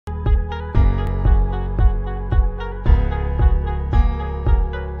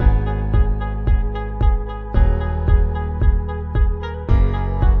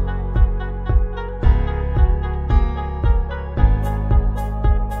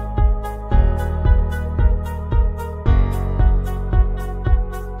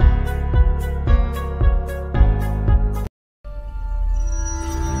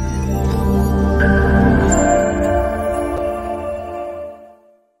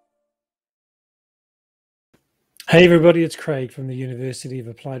Hey everybody, it's Craig from the University of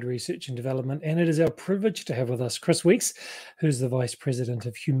Applied Research and Development, and it is our privilege to have with us Chris Weeks, who's the Vice President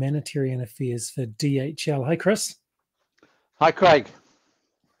of Humanitarian Affairs for DHL. Hi, Chris. Hi, Craig.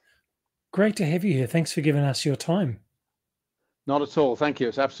 Great to have you here. Thanks for giving us your time. Not at all. Thank you.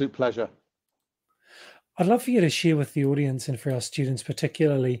 It's an absolute pleasure. I'd love for you to share with the audience and for our students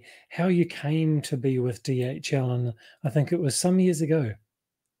particularly how you came to be with DHL, and I think it was some years ago.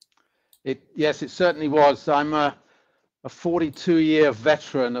 Yes, it certainly was. I'm a 42-year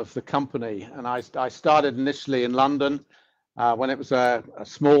veteran of the company, and I started initially in London when it was a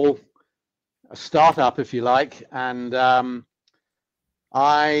small startup, if you like, and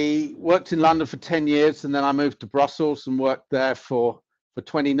I worked in London for 10 years, and then I moved to Brussels and worked there for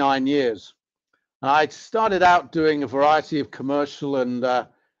 29 years. And I started out doing a variety of commercial and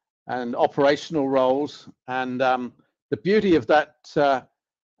operational roles, and the beauty of that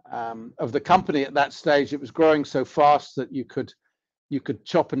of the company at that stage, it was growing so fast that you could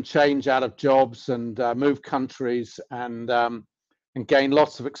chop and change out of jobs and move countries and gain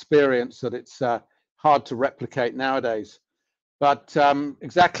lots of experience that it's hard to replicate nowadays. But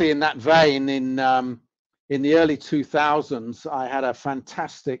exactly in that vein, in the early 2000s, I had a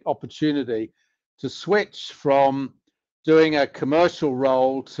fantastic opportunity to switch from doing a commercial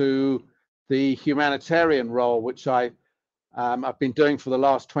role to the humanitarian role, which I've been doing for the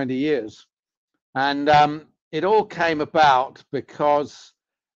last 20 years. And it all came about because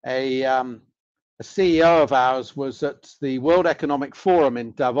a CEO of ours was at the World Economic Forum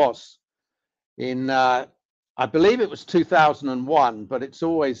in Davos in, I believe it was 2001, but it's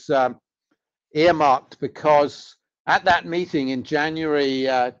always earmarked because at that meeting in January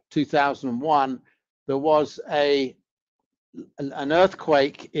 2001, there was an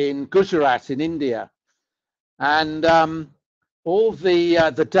earthquake in Gujarat in India. And all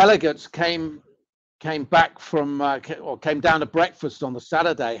the delegates came back from or came down to breakfast on the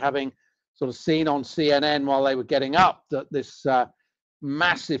Saturday, having sort of seen on CNN while they were getting up that this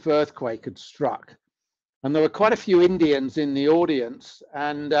massive earthquake had struck. And there were quite a few Indians in the audience,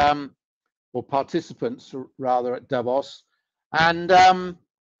 and or participants rather, at Davos, and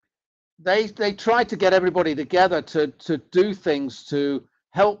they tried to get everybody together to do things to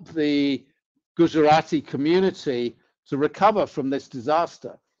help the Gujarati community to recover from this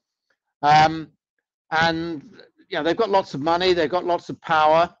disaster. And they've got lots of money, they've got lots of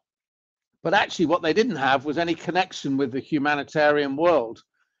power, but actually what they didn't have was any connection with the humanitarian world.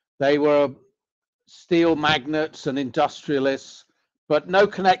 They were steel magnates and industrialists, but no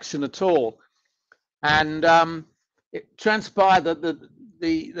connection at all. And it transpired that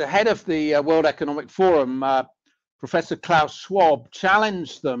the head of the World Economic Forum, Professor Klaus Schwab,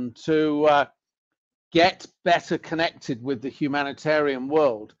 challenged them to get better connected with the humanitarian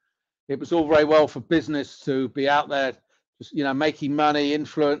world. It was all very well for business to be out there, just, making money,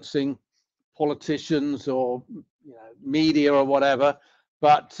 influencing politicians or media or whatever,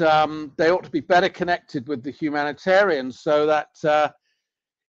 but they ought to be better connected with the humanitarians so that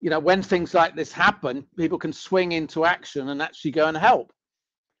when things like this happen, people can swing into action and actually go and help.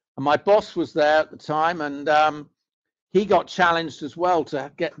 And my boss was there at the time, and he got challenged as well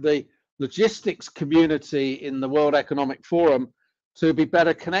to get the logistics community in the World Economic Forum to be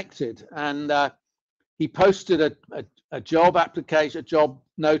better connected. And he posted a job application, a job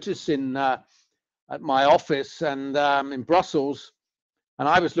notice at my office and in Brussels. And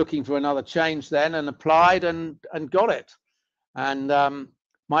I was looking for another change then and applied and got it. And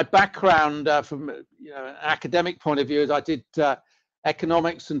my background from an academic point of view is I did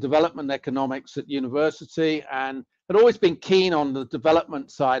economics and development economics at university, and had always been keen on the development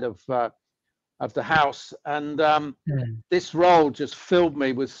side of the house. And this role just filled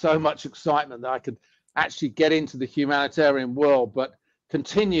me with so much excitement that I could actually get into the humanitarian world, but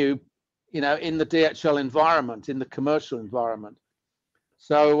continue, in the DHL environment, in the commercial environment.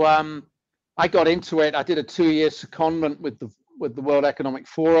 So I got into it. I did a 2-year secondment with the World Economic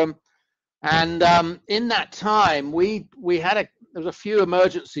Forum, and in that time there was a few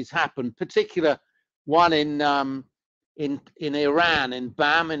emergencies happen. Particular one in Iran, in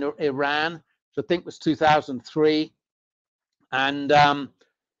Bam in Iran, which I think was 2003, and a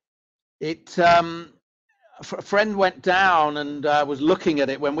friend went down and was looking at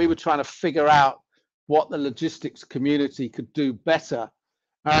it when we were trying to figure out what the logistics community could do better.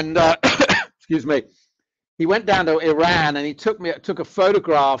 And excuse me, he went down to Iran and he took a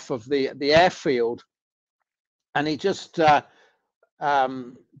photograph of the airfield, and he just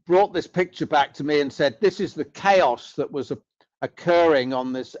brought this picture back to me and said, "This is the chaos that was occurring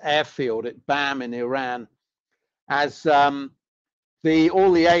on this airfield at Bam in Iran, as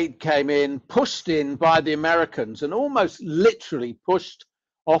all the aid came in, pushed in by the Americans, and almost literally pushed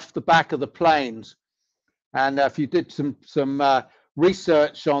off the back of the planes. And if you did some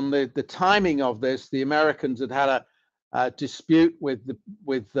research on the timing of this, the Americans had a dispute with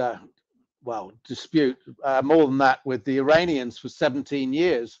more than that, with the Iranians for 17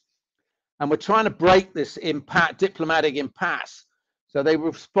 years, and we're trying to break this diplomatic impasse. So they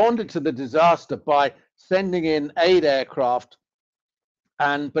responded to the disaster by sending in aid aircraft,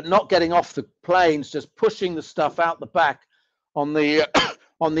 but not getting off the planes, just pushing the stuff out the back on the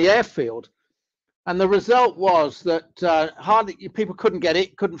on the airfield. And the result was that hardly people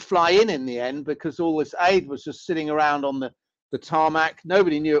couldn't fly in the end, because all this aid was just sitting around on the tarmac.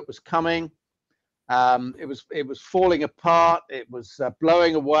 Nobody knew it was coming. It was falling apart. It was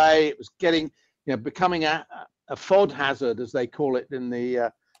blowing away. It was becoming a FOD hazard, as they call it in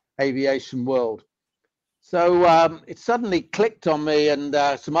the aviation world. So it suddenly clicked on me and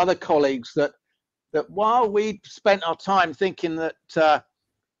some other colleagues that while we spent our time thinking that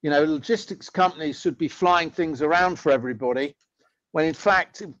logistics companies should be flying things around for everybody, when in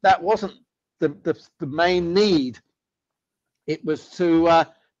fact that wasn't the main need. It was to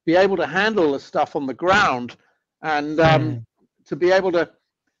be able to handle the stuff on the ground, and to be able to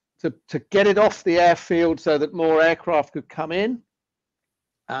get it off the airfield so that more aircraft could come in,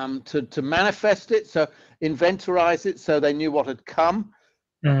 to manifest it, so inventorize it so they knew what had come,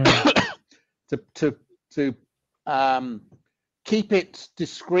 to keep it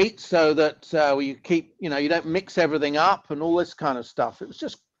discreet so that you don't mix everything up and all this kind of stuff. It was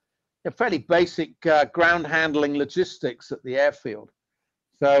just a fairly basic ground handling logistics at the airfield.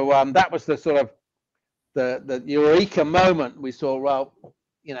 So that was the sort of the eureka moment. We saw, well,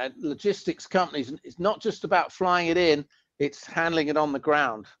 logistics companies, it's not just about flying it in, it's handling it on the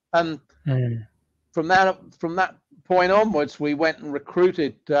ground. And from that point onwards, we went and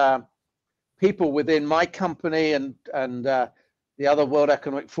recruited people within my company and the other World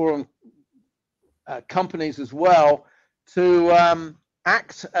Economic Forum companies as well, to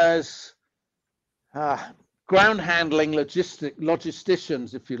act as ground handling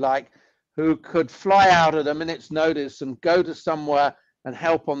logisticians, if you like, who could fly out at a minute's notice and go to somewhere and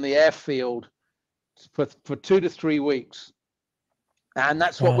help on the airfield for 2 to 3 weeks. And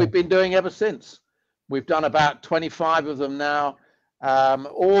that's what we've been doing ever since. We've done about 25 of them now.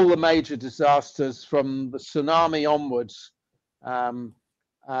 All the major disasters from the tsunami onwards.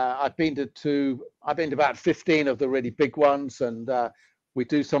 I've been to about 15 of the really big ones, and we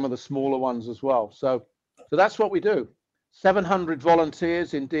do some of the smaller ones as well. So that's what we do. 700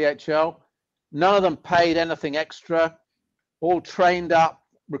 volunteers in DHL. None of them paid anything extra. All trained up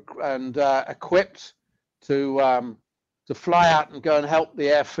and equipped to fly out and go and help the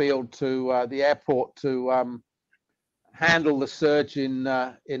airfield to the airport to handle the surge in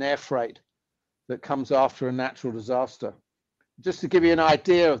air freight that comes after a natural disaster. Just to give you an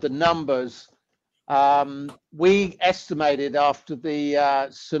idea of the numbers, we estimated after the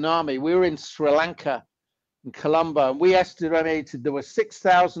tsunami, we were in Sri Lanka, in Colombo, and we estimated there were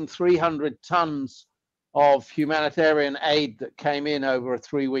 6,300 tons of humanitarian aid that came in over a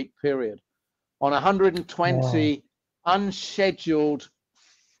 3-week period on 120 unscheduled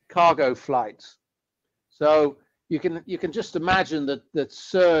cargo flights. So you can just imagine the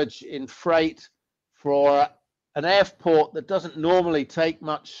surge in freight for an airport that doesn't normally take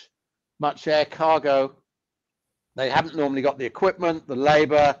much air cargo. They haven't normally got the equipment, the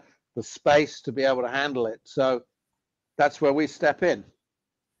labor, the space to be able to handle it. So that's where we step in.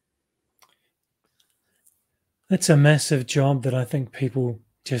 That's a massive job that I think people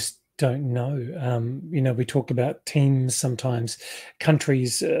just don't know. We talk about teams sometimes,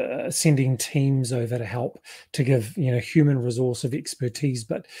 countries sending teams over to help, to give human resource of expertise,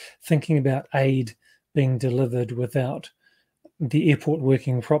 but thinking about aid being delivered without the airport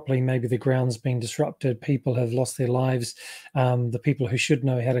working properly, maybe the ground's been disrupted, people have lost their lives, the people who should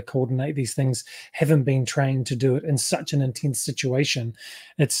know how to coordinate these things haven't been trained to do it in such an intense situation.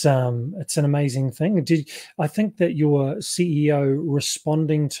 It's an amazing thing. I think that your CEO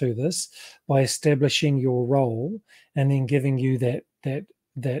responding to this by establishing your role and then giving you that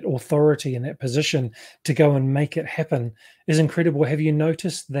authority and that position to go and make it happen is incredible. Have you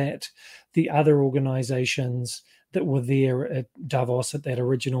noticed that the other organizations that were there at Davos at that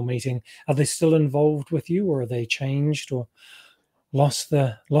original meeting, are they still involved with you, or are they changed or lost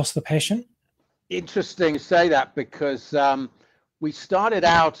the passion? Interesting to say that, because we started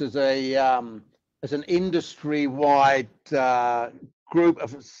out as an industry-wide group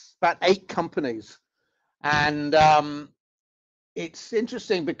of about 8 companies, and it's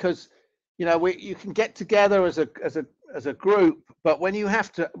interesting because you can get together as a group, but when you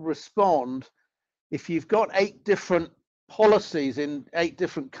have to respond, if you've got 8 different policies in 8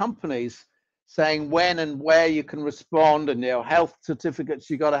 different companies saying when and where you can respond, and health certificates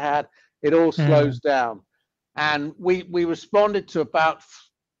you got to have, it all slows down. And we responded to about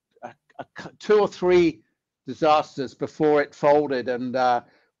 2 or 3 disasters before it folded, and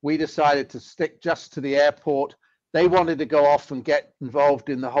we decided to stick just to the airport. They wanted to go off and get involved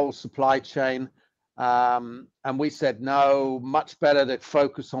in the whole supply chain, and we said no, much better to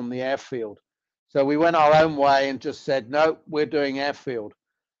focus on the airfield. So we went our own way and just said no, we're doing airfield.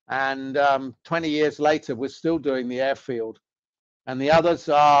 And 20 years later, we're still doing the airfield. And the others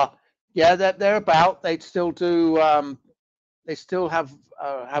are, yeah, they're about. They still do. They still have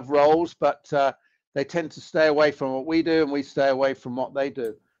roles, but they tend to stay away from what we do, and we stay away from what they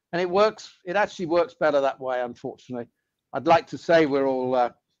do. And it works. It actually works better that way, unfortunately. I'd like to say we're all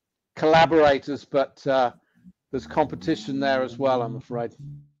collaborators, but there's competition there as well, I'm afraid.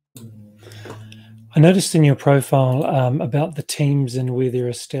 I noticed in your profile about the teams and where they're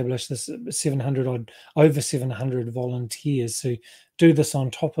established. There's 700 over 700 volunteers who do this on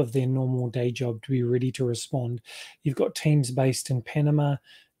top of their normal day job to be ready to respond. You've got teams based in Panama,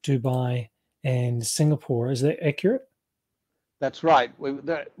 Dubai, and Singapore. Is that accurate? That's right.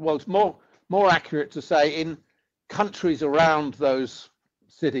 Well, it's more accurate to say in countries around those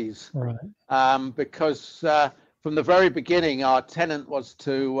cities, right? Because from the very beginning, our tenet was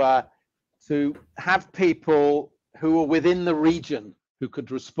to have people who were within the region who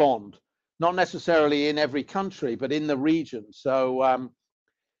could respond, not necessarily in every country, but in the region. So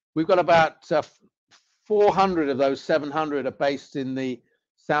we've got about 400 of those 700 are based in the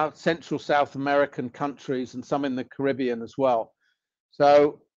Central South American countries, and some in the Caribbean as well.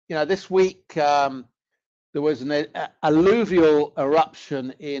 So, this week there was an alluvial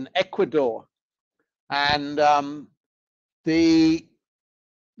eruption in Ecuador, and the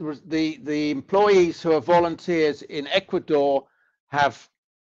employees who are volunteers in Ecuador have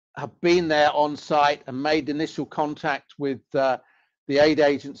been there on site and made initial contact with the aid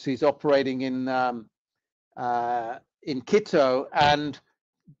agencies operating in Quito, and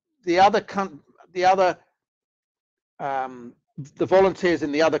the volunteers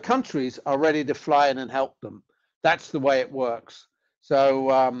in the other countries are ready to fly in and help them. That's the way it works.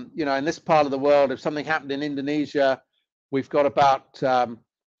 So in this part of the world, if something happened in Indonesia, we've got about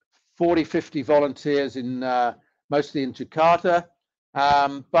 40-50 volunteers in mostly in Jakarta,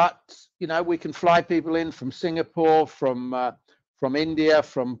 but we can fly people in from Singapore, from India,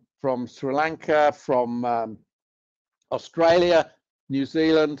 from Sri Lanka, from Australia, New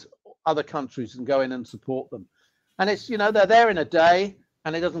Zealand, other countries, and go in and support them. And it's they're there in a day,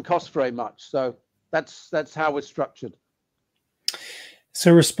 and it doesn't cost very much. So that's how we're structured.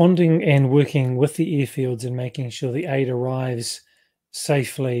 So responding and working with the airfields and making sure the aid arrives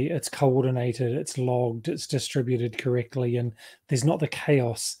safely, it's coordinated, it's logged, it's distributed correctly, and there's not the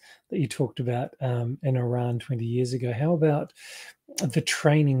chaos that you talked about in Iran 20 years ago. How about the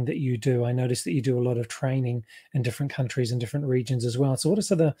training that you do? I noticed that you do a lot of training in different countries and different regions as well. So what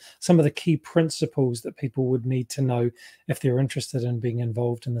are some of the key principles that people would need to know if they're interested in being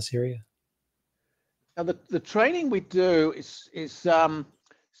involved in this area? Now, the training we do is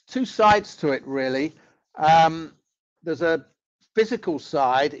 2 sides to it, really. There's a physical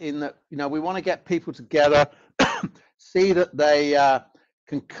side in that we want to get people together, see that they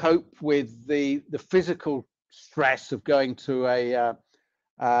can cope with the physical stress of going to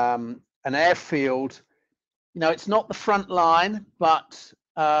an airfield. It's not the front line, but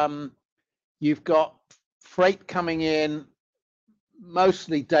you've got freight coming in,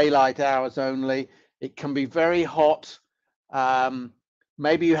 mostly daylight hours only. It can be very hot.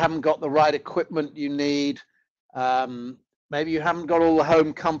 Maybe you haven't got the right equipment you need. Maybe you haven't got all the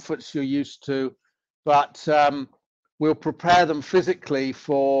home comforts you're used to, but we'll prepare them physically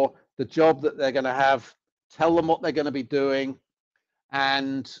for the job that they're going to have, tell them what they're going to be doing,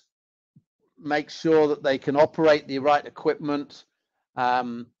 and make sure that they can operate the right equipment,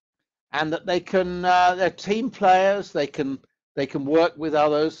 and that they can, they're team players, they can work with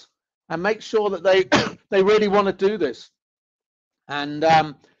others, and make sure that they really want to do this. And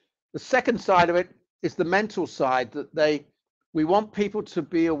the second side of it is the mental side, that we want people to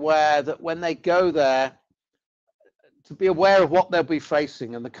be aware that when they go there, to be aware of what they'll be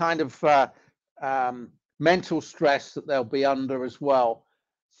facing and the kind of mental stress that they'll be under as well.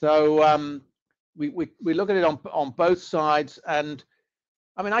 So we look at it on both sides, and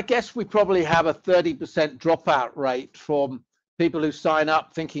I mean, I guess we probably have a 30% dropout rate from people who sign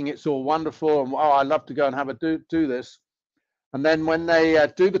up thinking it's all wonderful and I'd love to go and have do this. And then when they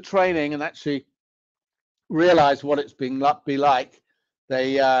do the training and actually realize what it's be like,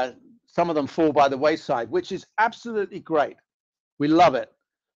 they some of them fall by the wayside, which is absolutely great. We love it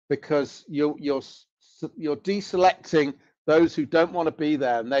because you're deselecting those who don't want to be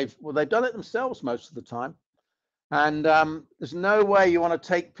there, and they've done it themselves most of the time. And there's no way you want to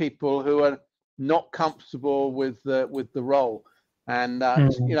take people who are not comfortable with the role. And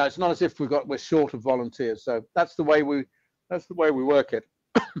you know, it's not as if we're short of volunteers. So that's the way we work it.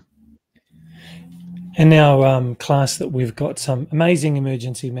 In our class that we've got some amazing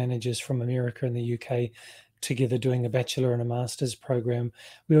emergency managers from America and the UK together doing a bachelor and a master's program.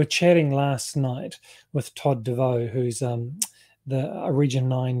 We were chatting last night with Todd DeVoe, who's the Region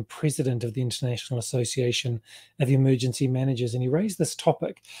 9 president of the International Association of Emergency Managers, and he raised this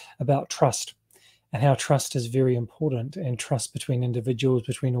topic about trust and how trust is very important, and trust between individuals,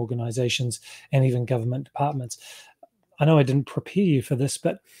 between organizations, and even government departments. I know I didn't prepare you for this,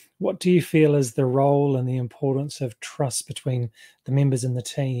 but what do you feel is the role and the importance of trust between the members in the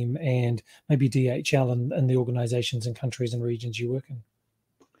team and maybe DHL and the organizations and countries and regions you work in?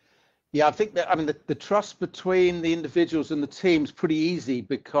 Yeah, I think that, I mean, the trust between the individuals and the team is pretty easy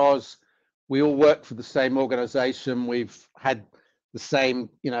because we all work for the same organization. We've had the same,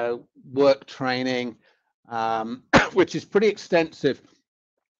 you know, work training, which is pretty extensive.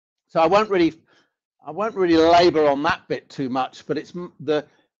 So I won't really labor on that bit too much, but it's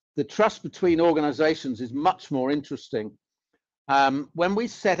the trust between organizations is much more interesting. When we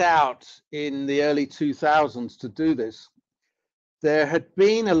set out in the early 2000s to do this, there had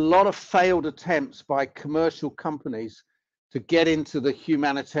been a lot of failed attempts by commercial companies to get into the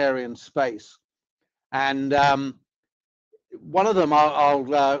humanitarian space. And one of them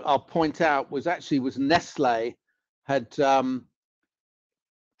I'll point out was Nestle had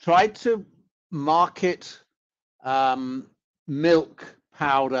tried to market milk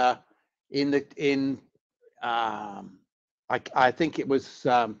powder I think it was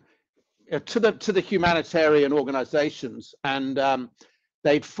to the humanitarian organizations, and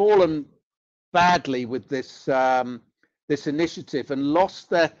they'd fallen badly with this this initiative and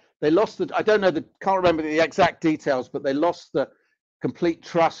I don't know, can't remember the exact details, but they lost the complete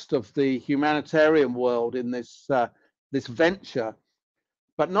trust of the humanitarian world in this this venture.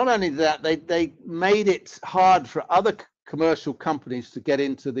 But not only that, they made it hard for other commercial companies to get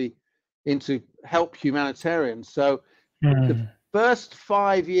into help humanitarians. So the first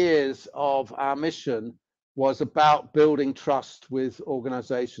 5 years of our mission was about building trust with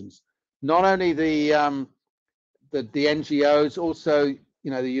organizations, not only the NGOs, also,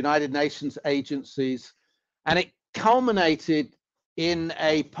 you know, the United Nations agencies, and it culminated in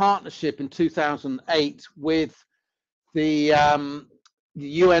a partnership in 2008 with the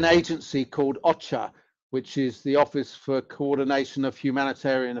UN agency called OCHA, which is the Office for Coordination of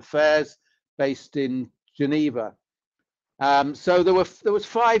Humanitarian Affairs, based in Geneva. So there was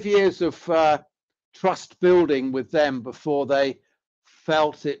 5 years of trust building with them before they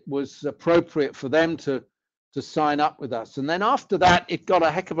felt it was appropriate for them to sign up with us. And then after that, it got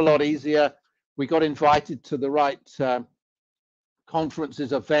a heck of a lot easier. We got invited to the right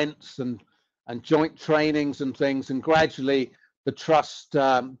conferences, events, and joint trainings and things, and gradually the trust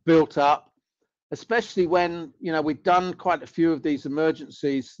built up, especially when, you know, we'd done quite a few of these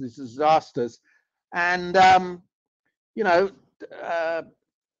emergencies, these disasters, and you know,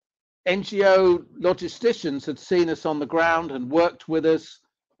 NGO logisticians had seen us on the ground and worked with us,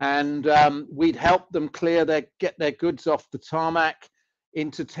 and we'd helped them get their goods off the tarmac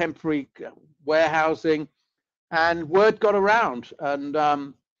into temporary warehousing, and word got around, and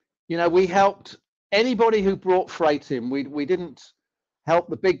you know, we helped anybody who brought freight in. We didn't help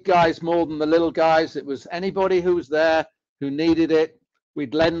the big guys more than the little guys. It was anybody who was there who needed it.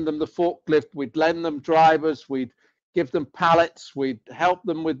 We'd lend them the forklift, we'd lend them drivers, we'd give them pallets, we'd help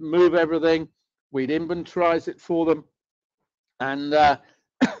them with move everything, we'd inventorize it for them, and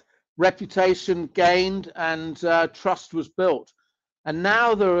reputation gained, and trust was built. And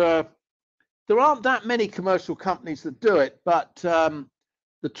now there aren't that many commercial companies that do it, but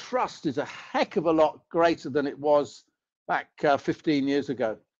the trust is a heck of a lot greater than it was back 15 years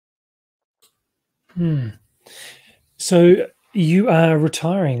ago. So you are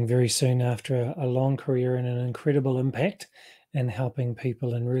retiring very soon after a long career and an incredible impact in helping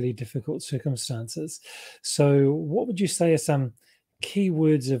people in really difficult circumstances. So what would you say are some key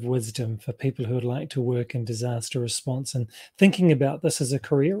words of wisdom for people who would like to work in disaster response and thinking about this as a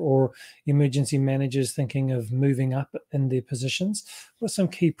career, or emergency managers thinking of moving up in their positions? What are some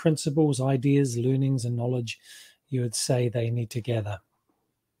key principles, ideas, learnings, and knowledge you would say they need to gather?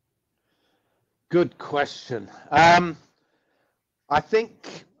 Good question. I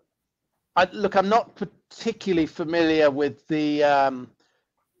think, look, I'm not particularly familiar with the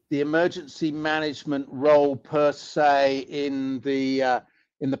emergency management role per se in the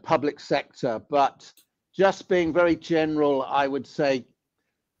public sector, but just being very general, I would say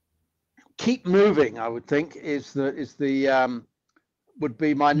keep moving. I would think would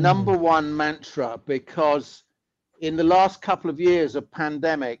be my number one mantra, because in the last couple of years of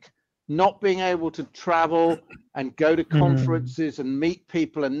pandemic, not being able to travel and go to conferences and meet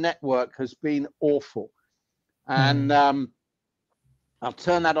people and network has been awful. And I'll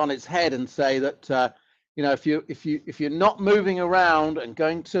turn that on its head and say that you know, if you're not moving around and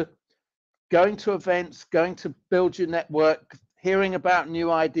going to events, going to build your network, hearing about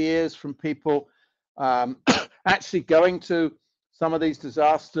new ideas from people, actually going to some of these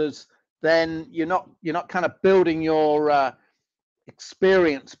disasters, then you're not kind of building your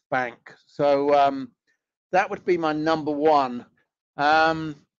experience bank. So that would be my number one.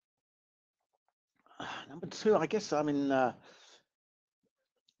 Number two, I guess, I mean,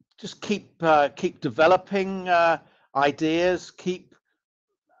 just keep developing ideas, keep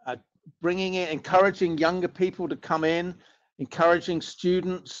bringing in, encouraging younger people to come in, encouraging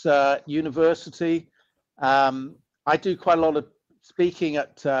students, university. I do quite a lot of speaking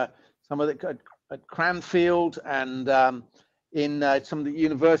at some of the at Cranfield and in some of the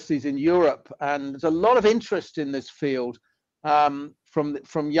universities in Europe, and there's a lot of interest in this field from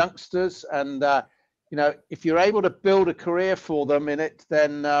youngsters. And you know, if you're able to build a career for them in it,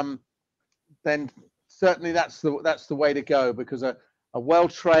 then certainly that's the way to go, because a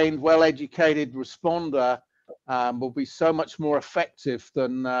well-trained, well-educated responder will be so much more effective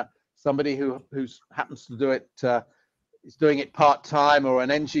than somebody who happens to do it, is doing it part-time, or an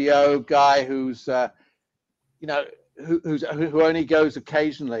NGO guy who's you know, who only goes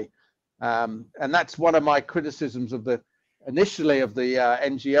occasionally. And that's one of my criticisms of initially of the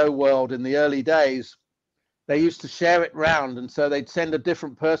NGO world in the early days. They used to share it round, and so they'd send a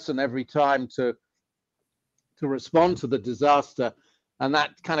different person every time to respond to the disaster, and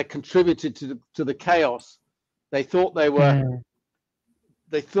that kind of contributed to the chaos. They thought they were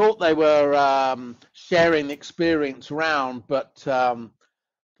sharing the experience round, but from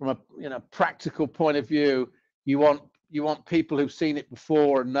a practical point of view, you want people who've seen it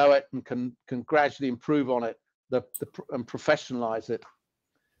before and know it and can gradually improve on it, and professionalize it.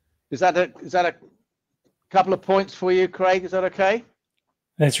 Is that a couple of points for you, Craig? Is that okay?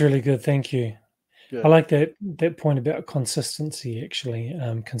 That's really good. Thank you. Good. I like that point about consistency, actually.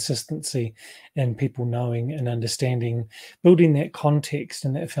 Consistency and people knowing and understanding, building that context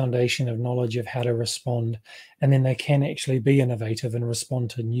and that foundation of knowledge of how to respond. And then they can actually be innovative and respond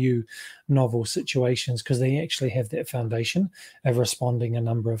to new, novel situations, because they actually have that foundation of responding a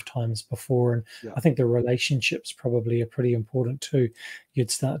number of times before. And Yeah. I think the relationships probably are pretty important too.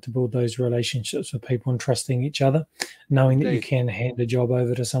 You'd start to build those relationships with people and trusting each other, knowing that you can hand a job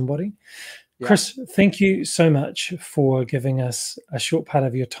over to somebody. Yeah. Chris, thank you so much for giving us a short part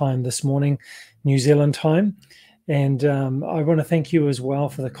of your time this morning, New Zealand time. And I want to thank you as well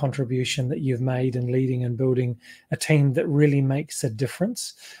for the contribution that you've made in leading and building a team that really makes a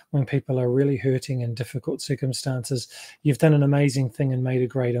difference when people are really hurting in difficult circumstances. You've done an amazing thing and made a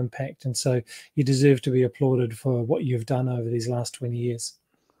great impact. And so you deserve to be applauded for what you've done over these last 20 years.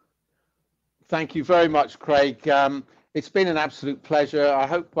 Thank you very much, Craig. It's been an absolute pleasure. I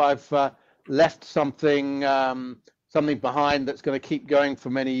hope I've left something behind that's going to keep going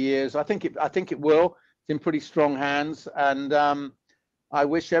for many years. I think it will. It's in pretty strong hands, and I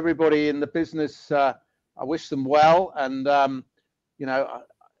wish everybody in the business, I wish them well. And you know,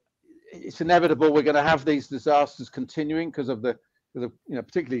 it's inevitable we're going to have these disasters continuing because of the you know,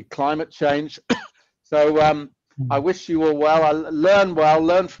 particularly climate change. So I wish you all well.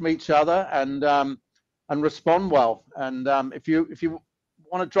 Learn from each other, and respond well. And if you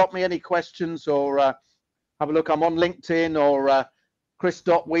want to drop me any questions or have a look, I'm on LinkedIn or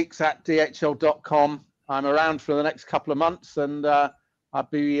chris.weeks@dhl.com. I'm around for the next couple of months, and I'd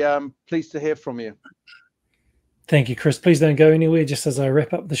be pleased to hear from you. Thank you, Chris. Please don't go anywhere just as I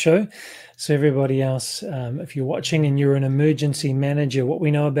wrap up the show. So everybody else, if you're watching and you're an emergency manager, what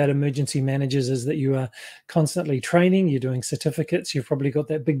we know about emergency managers is that you are constantly training, you're doing certificates, you've probably got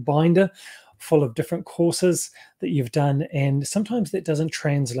that big binder full of different courses that you've done, and sometimes that doesn't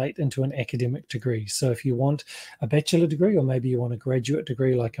translate into an academic degree. So if you want a bachelor degree, or maybe you want a graduate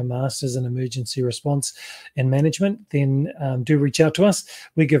degree like a master's in emergency response and management, then do reach out to us.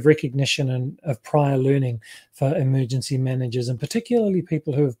 We give recognition of prior learning for for emergency managers, and particularly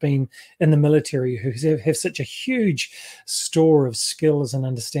people who have been in the military, who have such a huge store of skills and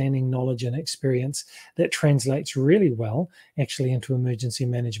understanding, knowledge and experience that translates really well actually into emergency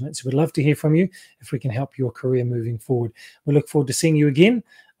management. So we'd love to hear from you if we can help your career moving forward. We look forward to seeing you again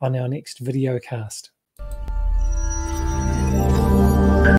on our next video cast.